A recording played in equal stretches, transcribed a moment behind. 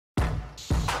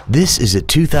This is a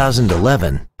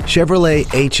 2011 Chevrolet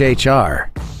HHR.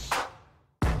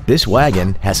 This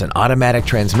wagon has an automatic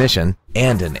transmission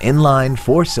and an inline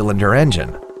 4-cylinder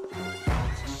engine.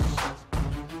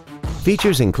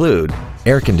 Features include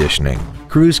air conditioning,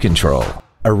 cruise control,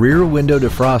 a rear window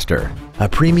defroster, a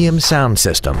premium sound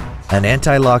system, an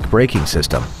anti-lock braking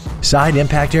system, side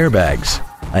impact airbags,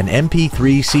 an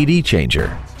MP3 CD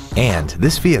changer, and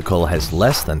this vehicle has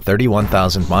less than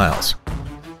 31,000 miles.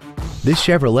 This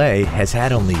Chevrolet has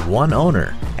had only one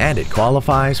owner and it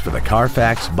qualifies for the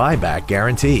Carfax buyback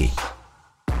guarantee.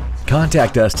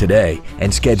 Contact us today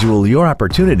and schedule your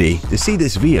opportunity to see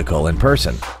this vehicle in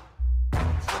person.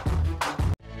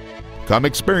 Come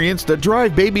experience the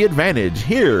Drive Baby Advantage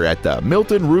here at the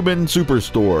Milton Ruben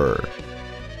Superstore.